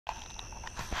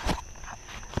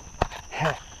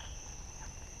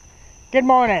Good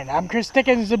morning, I'm Chris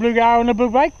Dickens, the blue guy on the blue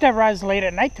bike that rides late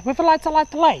at night with lots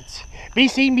of lights. Be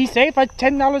seen, be safe, a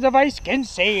 $10 device can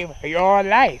save your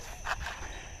life.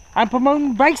 I'm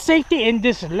promoting bike safety and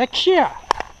dyslexia.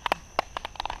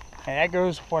 And that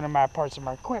goes one of my parts of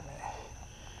my equipment.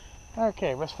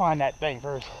 Okay, let's find that thing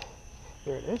first.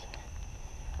 There it is.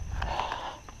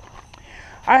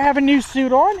 I have a new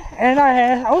suit on, and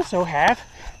I also have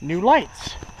new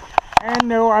lights. And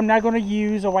no, I'm not going to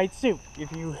use a white suit.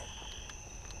 If you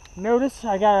notice,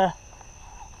 I got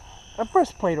a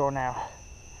breastplate on now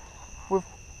with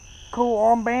cool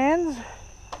armbands.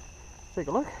 Take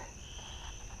a look.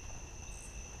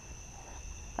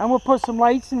 I'm going to put some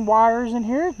lights and wires in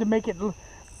here to make it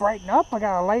brighten up. I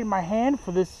got a light in my hand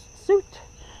for this suit.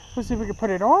 Let's see if we can put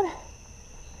it on.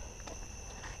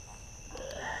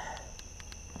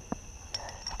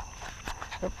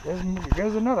 Oh,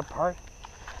 there's another part.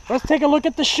 Let's take a look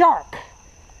at the shark.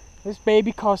 This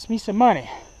baby cost me some money.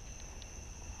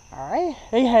 Alright,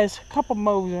 it has a couple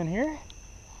modes in here.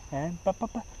 And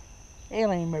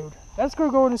alien mode. That's going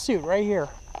to go in the suit right here.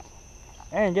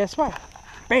 And guess what?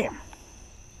 Bam!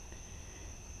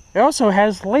 It also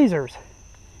has lasers.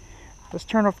 Let's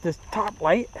turn off this top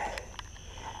light.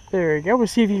 There we go. We'll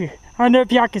see if you... I don't know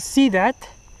if y'all can see that.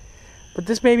 But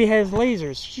this baby has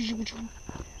lasers.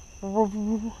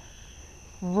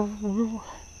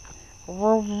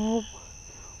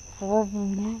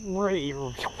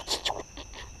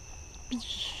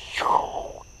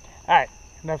 Alright,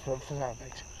 enough of that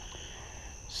things.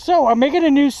 So I'm making a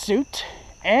new suit,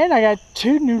 and I got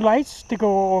two new lights to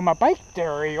go on my bike.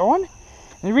 There we on. And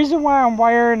the reason why I'm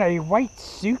wearing a white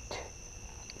suit,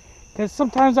 because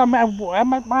sometimes I'm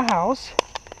at my house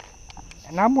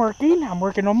and I'm working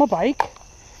on my bike,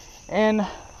 and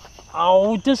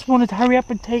I just wanted to hurry up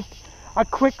and take a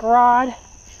quick ride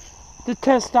to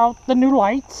test out the new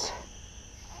lights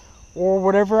or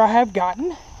whatever I have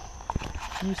gotten.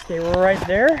 You stay right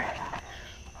there.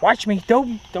 Watch me.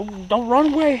 Don't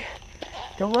run away.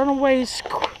 Don't run away. It's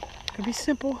gonna be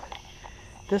simple.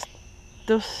 This.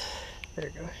 There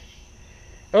you go.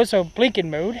 Also,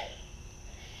 blinking mode.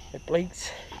 It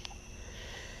blinks.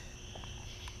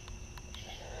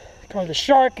 Called the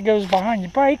shark. It goes behind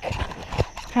your bike.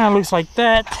 Kind of looks like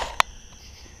that.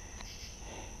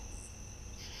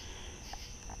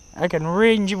 I can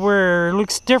range where it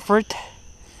looks different.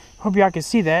 Hope y'all can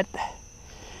see that.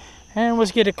 And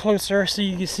let's get it closer so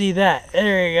you can see that.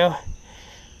 There you go.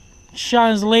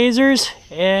 Shines lasers,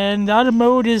 and the other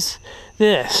mode is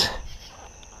this.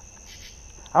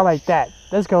 I like that.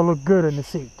 That's gonna look good in the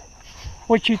suit.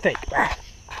 What you think?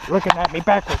 Looking at me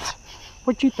backwards.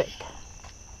 What you think?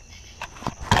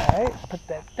 Alright, put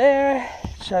that there.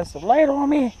 Shines the light on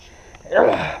me.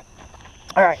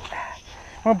 Alright.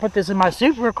 I'm gonna put this in my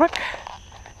suit real quick.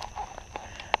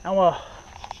 I'm gonna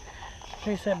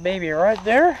place that baby right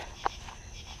there.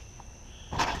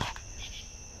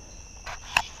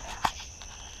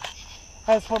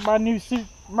 That's what my new suit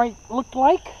might look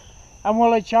like. I'm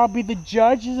gonna let y'all be the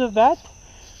judges of that.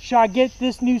 Should I get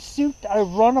this new suit a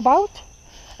runabout?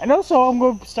 And also I'm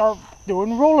gonna start doing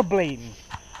rollerblading.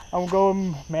 I'm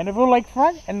going manual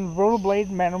lakefront and rollerblade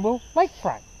manual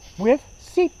lakefront with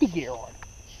safety gear on.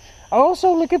 I'm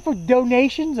also looking for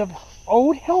donations of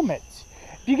old helmets.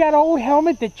 If you got an old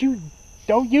helmet that you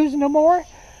don't use no more,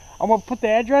 I'm going to put the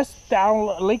address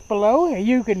down link below and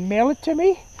you can mail it to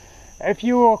me. If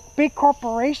you're a big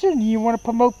corporation and you want to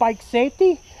promote bike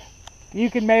safety,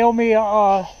 you can mail me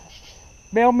old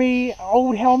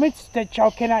helmets that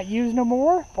y'all cannot use no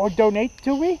more, or donate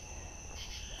to me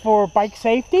for bike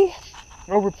safety.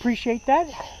 I would appreciate that.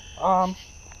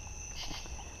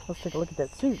 Let's take a look at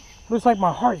that suit. Looks like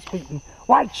my heart's beating.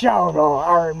 Watch out,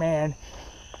 Iron Man.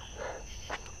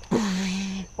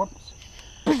 Whoops.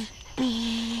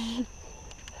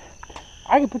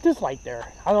 I can put this light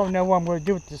there. I don't know what I'm going to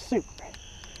do with this suit.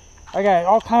 I got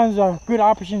all kinds of good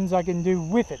options I can do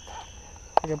with it.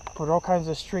 I can put all kinds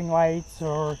of string lights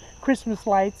or Christmas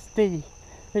lights. They're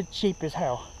cheap as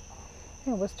hell.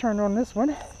 Hey, let's turn on this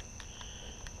one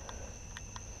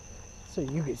so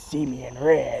you can see me in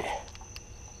red.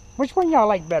 Which one y'all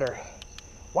like better?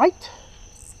 White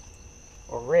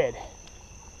or red?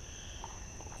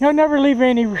 You'll never leave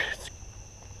any...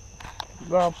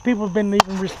 Well, people have been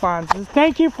leaving responses.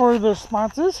 Thank you for the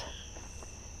responses.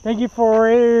 Thank you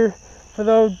for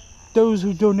those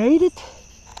who donated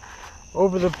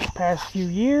over the past few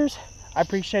years. I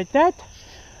appreciate that.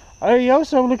 I'm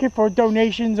also looking for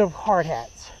donations of hard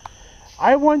hats.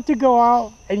 I want to go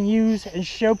out and use and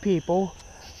show people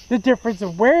the difference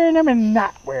of wearing them and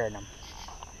not wearing them.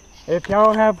 If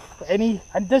y'all have any,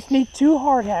 I just need 2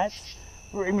 hard hats,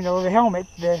 you know, the helmet,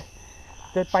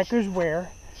 that bikers wear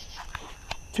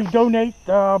to donate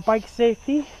bike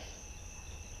safety.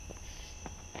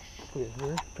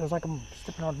 Weird. Feels like I'm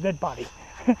stepping on a dead body.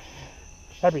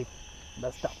 That'd be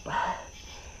messed up.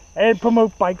 And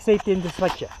promote bike safety and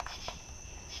dyslexia.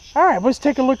 Alright, let's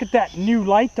take a look at that new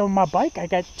light on my bike. I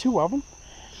got 2 of them.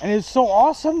 And it's so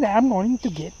awesome that I'm going to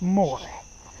get more.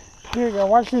 Here you go,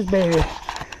 watch this baby.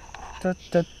 Da,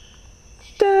 da,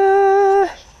 da.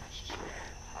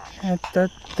 Da,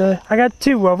 da. I got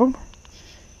 2 of them.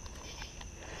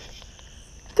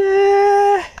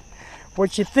 Da.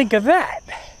 What you think of that?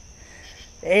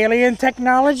 Alien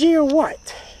technology or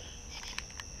what?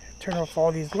 Turn off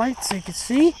all these lights so you can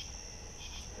see.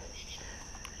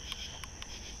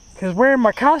 Because wearing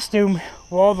my costume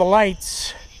with all the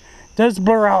lights does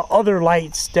blur out other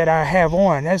lights that I have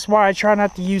on. That's why I try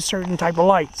not to use certain type of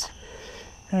lights.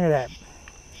 Look at that.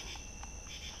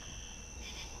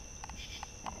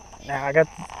 Now I got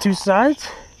 2 sides.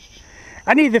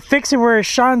 I need to fix it where it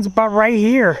shines about right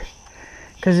here,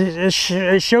 because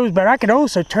it shows better. I could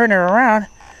also turn it around,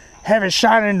 have it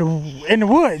shine in the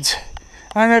woods.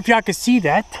 I don't know if y'all can see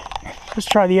that. Let's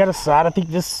try the other side. I think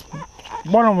this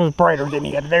one of them was brighter than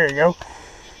the other. There you go.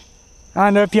 I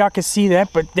don't know if y'all can see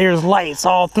that, but there's lights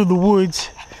all through the woods.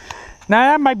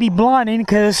 Now that might be blinding,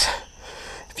 because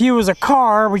if you was a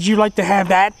car, would you like to have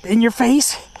that in your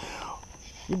face?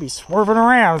 You'd be swerving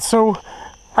around. So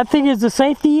I think it's a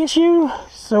safety issue,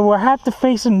 so I have to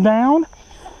face them down.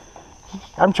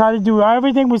 I'm trying to do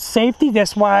everything with safety.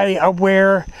 That's why I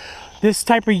wear this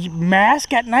type of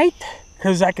mask at night,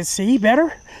 because I can see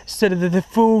better instead of the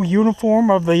full uniform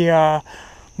of the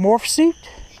morph suit.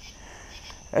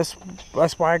 That's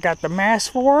why I got the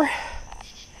mask for.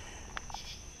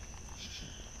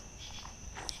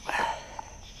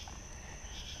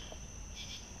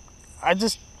 I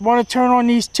just want to turn on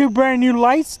these 2 brand new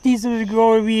lights. These are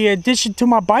going to be an addition to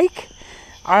my bike.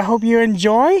 I hope you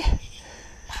enjoy.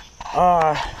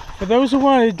 For those who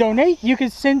want to donate, you can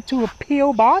send to a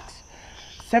P.O. Box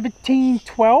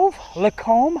 1712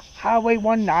 Lacombe Highway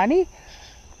 190,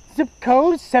 zip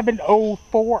code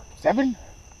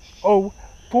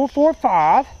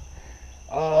 70445.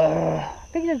 I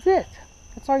think that's it.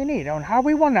 That's all you need on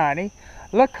Highway 190,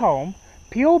 Lacombe,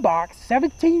 P.O. Box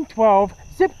 1712,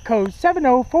 zip code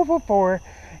 70444,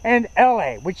 and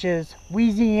L.A., which is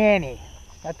Louisiana.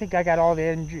 I think I got all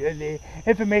the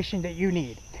information that you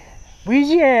need.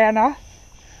 Louisiana,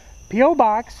 P.O.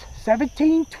 Box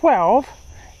 1712,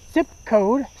 zip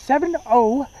code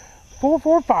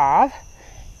 70445,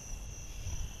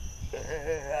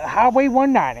 Highway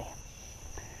 190.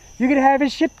 You can have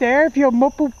it shipped there if you're a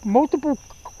multiple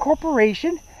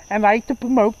corporation and like to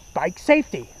promote bike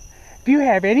safety. If you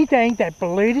have anything that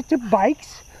related to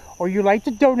bikes, or you like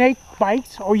to donate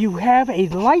bikes, or you have a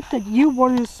light that you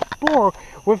want to explore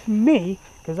with me,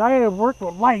 because I have worked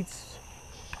with lights.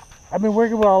 I've been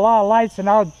working with a lot of lights, and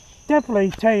I'll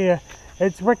definitely tell you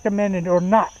it's recommended or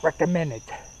not recommended.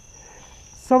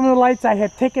 Some of the lights I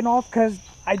have taken off because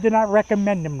I do not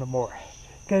recommend them no more,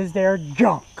 because they're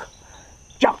junk.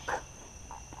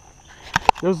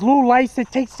 Those little lights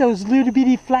that takes those little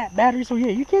bitty flat batteries. Oh yeah,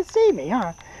 you can't see me,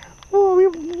 huh? Oh, we're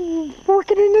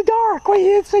working in the dark. Why you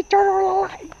didn't say turn on the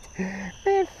light?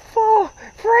 Man,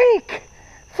 freak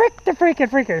the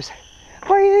freaking freakers.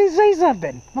 Why you didn't say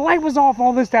something? The light was off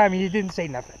all this time and you didn't say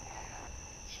nothing.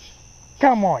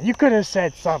 Come on, you could have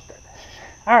said something.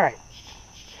 Alright.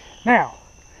 Now,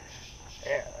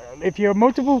 if you're a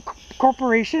multiple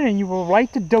corporation and you would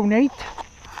like to donate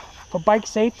for bike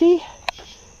safety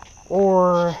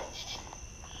or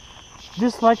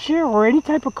dyslexia or any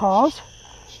type of cause,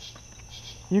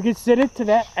 you can send it to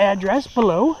that address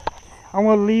below. I'm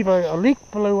going to leave a link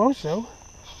below also.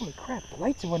 Holy crap, the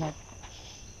lights went up.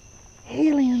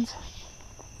 Aliens.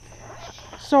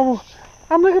 So,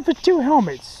 I'm looking for 2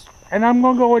 helmets. And I'm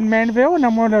going to go in Manville and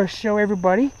I'm going to show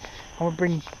everybody. I'm going to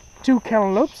bring 2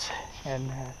 cantaloupes and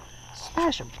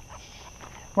smash them.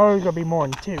 Well, there's going to be more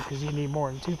than 2 because you need more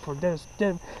than 2 for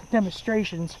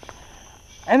demonstrations.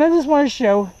 And I just want to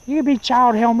show, you can be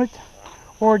child helmet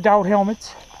or adult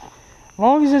helmets. As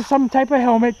long as it's some type of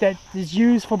helmet that is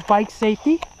used for bike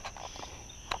safety.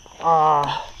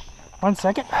 1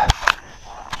 second.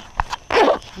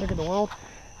 Look at the world.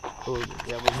 Oh,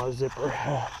 that was my zipper.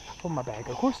 For my bag,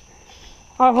 of course.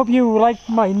 I hope you like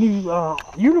my new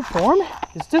uniform.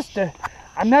 It's just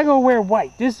I'm not going to wear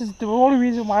white. This is the only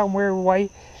reason why I'm wearing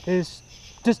white, is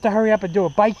just to hurry up and do a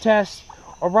bike test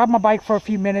or ride my bike for a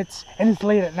few minutes, and it's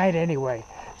late at night anyway.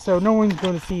 So no one's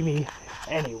going to see me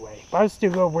anyway. But I'm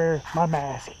still going to wear my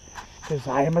mask because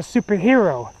I am a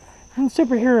superhero. And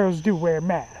superheroes do wear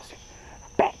masks.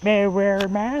 Batman wear a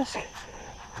mask.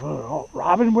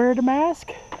 Robin wear the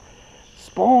mask.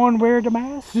 Spawn wear the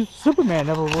mask. Superman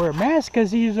never wear a mask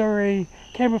because he's already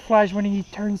camouflaged when he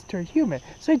turns to a human.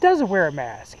 So he doesn't wear a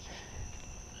mask.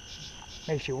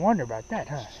 Makes you wonder about that,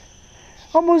 huh?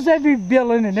 Almost every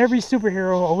villain and every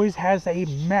superhero always has a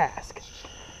mask.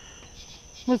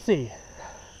 Let's see.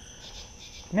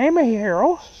 Name a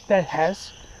hero that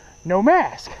has no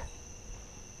mask.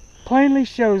 Plainly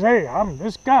shows, hey, I'm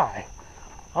this guy.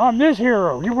 I'm this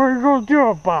hero. What are you going to do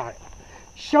about it?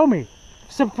 Show me.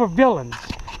 Except for villains.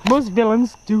 Most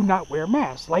villains do not wear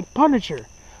masks. Like Punisher.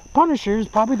 Punisher is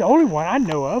probably the only one I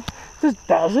know of that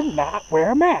doesn't not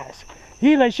wear a mask.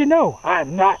 He lets you know,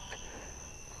 I'm not.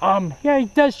 Yeah, he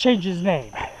does change his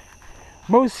name.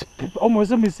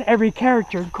 Almost every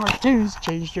character in cartoons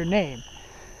changed their name.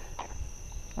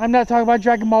 I'm not talking about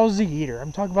Dragon Ball Z either.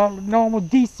 I'm talking about normal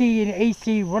DC and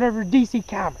AC, whatever DC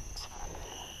comics.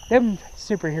 Them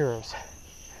superheroes.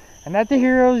 And not the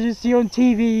heroes you see on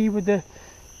TV with the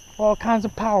all kinds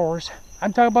of powers.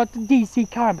 I'm talking about the DC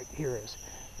comic heroes.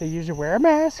 They usually wear a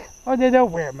mask, or they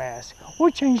don't wear a mask, or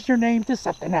change their name to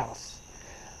something else.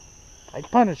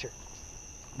 Like Punisher.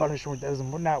 Punisher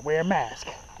doesn't not wear a mask.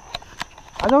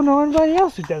 I don't know anybody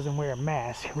else who doesn't wear a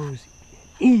mask who's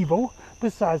evil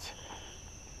besides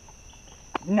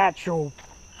natural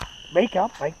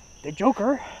makeup, like the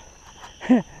Joker.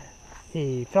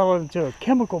 He fell into a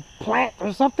chemical plant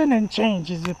or something and changed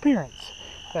his appearance.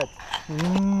 That's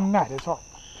not his fault.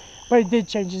 But he did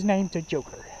change his name to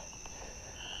Joker.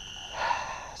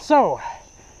 So,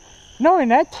 knowing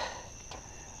that,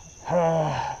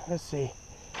 let's see.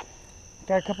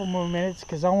 Got a couple more minutes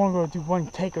because I want to go do one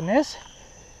take on this.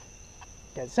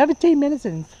 Got 17 minutes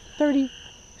and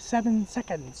 37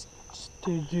 seconds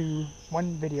to do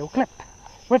one video clip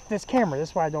with this camera.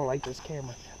 That's why I don't like this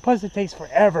camera. Plus it takes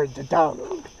forever to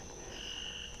download.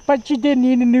 But you did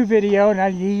need a new video, and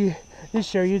I need to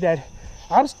show you that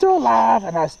I'm still alive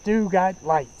and I still got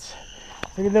lights.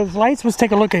 Look at those lights. Let's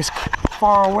take a look as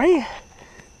far away.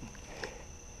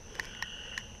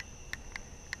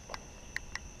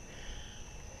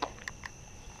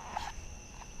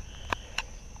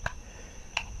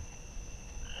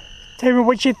 Tell me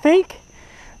what you think.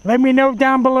 Let me know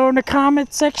down below in the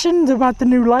comment section about the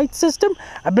new light system.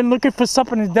 I've been looking for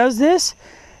something that does this.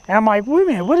 And I'm like, wait a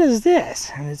minute, what is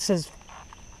this? And it says,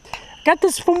 got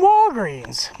this from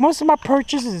Walgreens. Most of my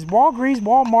purchases is Walgreens,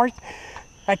 Walmart,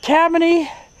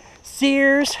 Academy,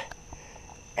 Sears,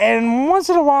 and once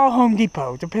in a while Home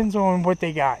Depot. Depends on what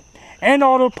they got. And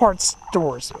auto parts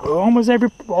stores. Almost every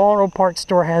auto parts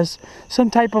store has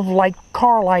some type of like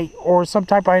car light or some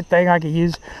type of thing I can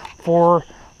use for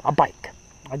a bike.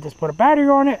 I just put a battery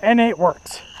on it and it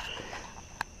works.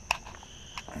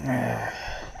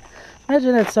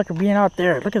 Imagine that sucker being out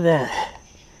there. Look at that.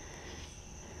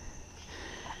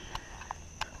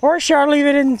 Or should I leave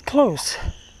it in close?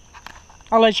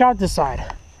 I'll let y'all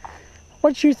decide.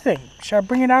 What you think? Should I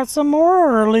bring it out some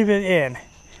more or leave it in?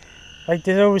 Like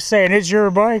they always saying, it's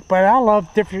your bike, but I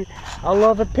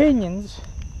love opinions.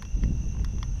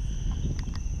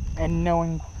 And no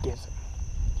one gives them.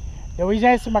 They always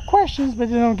answer my questions, but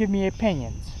they don't give me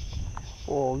opinions.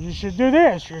 Well, you should do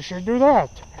this, you should do that.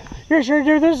 You should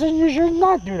do this and you should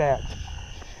not do that.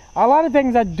 A lot of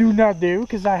things I do not do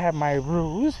because I have my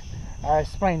rules. I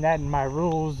explained that in my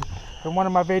rules in one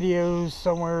of my videos,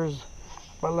 somewhere's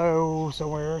below,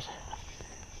 somewhere's,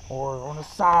 or on the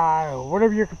side, or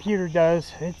whatever your computer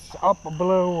does. It's up or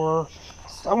below or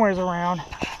somewhere's around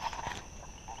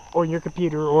on your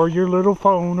computer or your little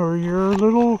phone or your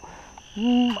little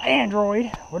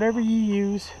Android, whatever you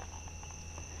use.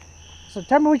 So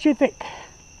tell me what you think.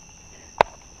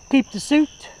 Keep the suit,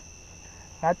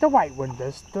 not the white one,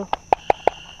 just the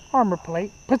armor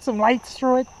plate. Put some lights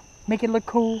through it, make it look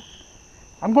cool.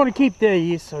 I'm going to keep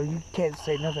these, so you can't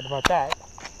say nothing about that.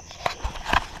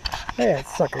 Yeah,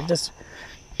 sucker, just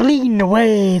bleeding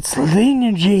away. It's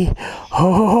energy.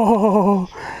 Oh,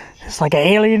 it's like an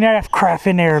alien aircraft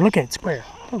in there. Look at it, square.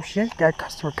 Oh shit, got a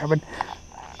customer coming.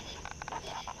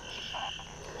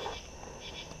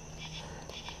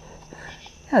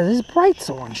 Yeah, this bright's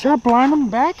on. Should I blind them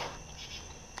back?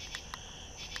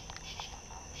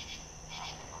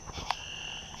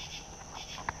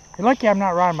 You're lucky I'm not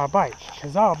riding my bike,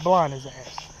 because I'll blind his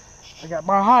ass. I got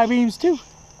my high beams too.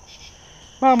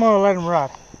 But I'm going to let him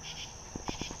ride.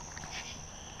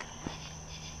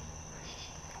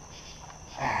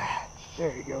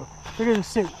 There you go. Look at the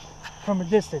suit from a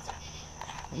distance.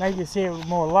 Now you can see it with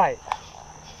more light.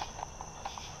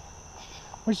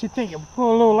 What you think? Put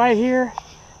a little light here,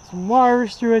 some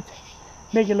wires through it,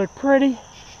 make it look pretty.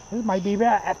 This might be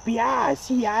about FBI,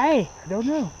 CIA, I don't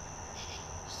know.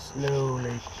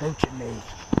 slowly approaching me.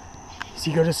 Is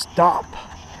he gonna stop?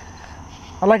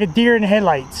 I like a deer in the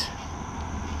headlights.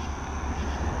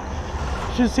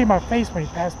 Should have seen my face when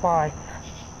he passed by.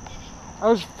 I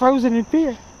was frozen in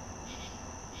fear.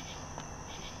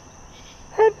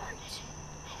 Headlights.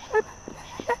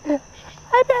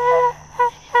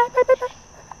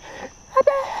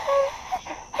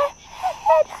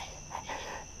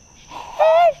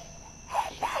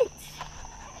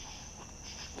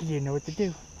 He didn't know what to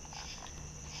do.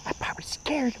 I probably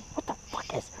scared him. What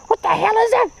the hell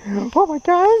is that? Oh my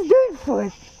God, it's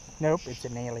Bigfoot. Nope, it's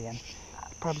an alien. I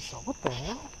probably saw, what the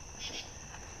hell?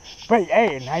 But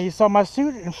hey, now you saw my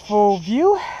suit in full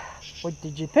view. What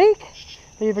did you think?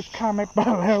 Leave a comment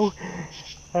below.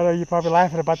 I know you're probably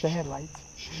laughing about the headlights.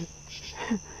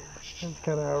 That's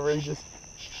kind of outrageous.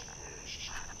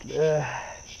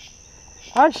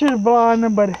 I should have blinded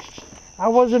them, but I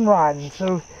wasn't riding.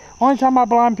 So, only time I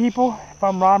blind people, if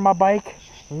I'm riding my bike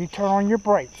and you turn on your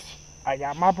brakes. I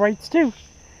got my brakes too.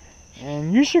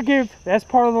 And you should give, that's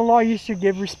part of the law, you should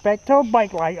give respect to a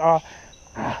bike light.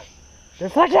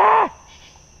 Reflector!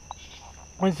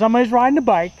 When somebody's riding a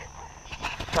bike,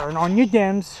 turn on your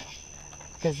dims,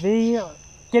 because they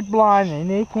get blind and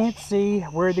they can't see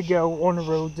where to go on the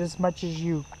roads as much as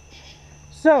you.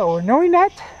 So, knowing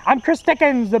that, I'm Chris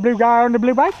Dickens, the blue guy on the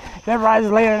blue bike that rides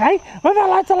late at night with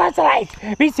lots of lights.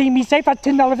 Be seen, be safe, at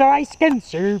 $10 a ice can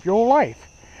save your life.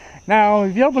 Now,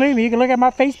 if you don't believe me, you can look at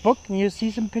my Facebook and you'll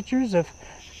see some pictures of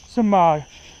some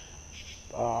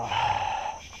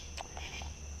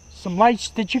lights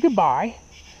that you could buy.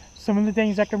 Some of the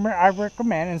things I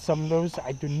recommend, and some of those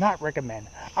I do not recommend.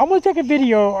 I'm gonna take a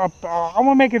video. I'm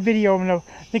gonna make a video of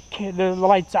the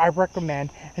lights I recommend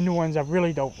and the ones I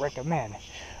really don't recommend.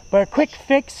 But a quick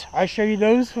fix, I'll show you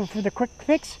those for the quick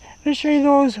fix. I'll show you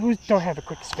those who don't have a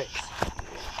quick fix.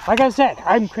 Like I said,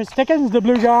 I'm Chris Dickens, the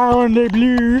blue guy on the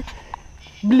blue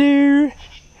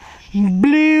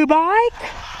bike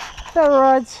that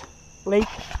rides late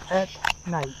at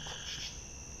night.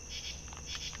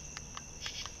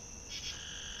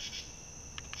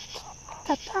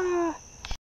 Ta-ta!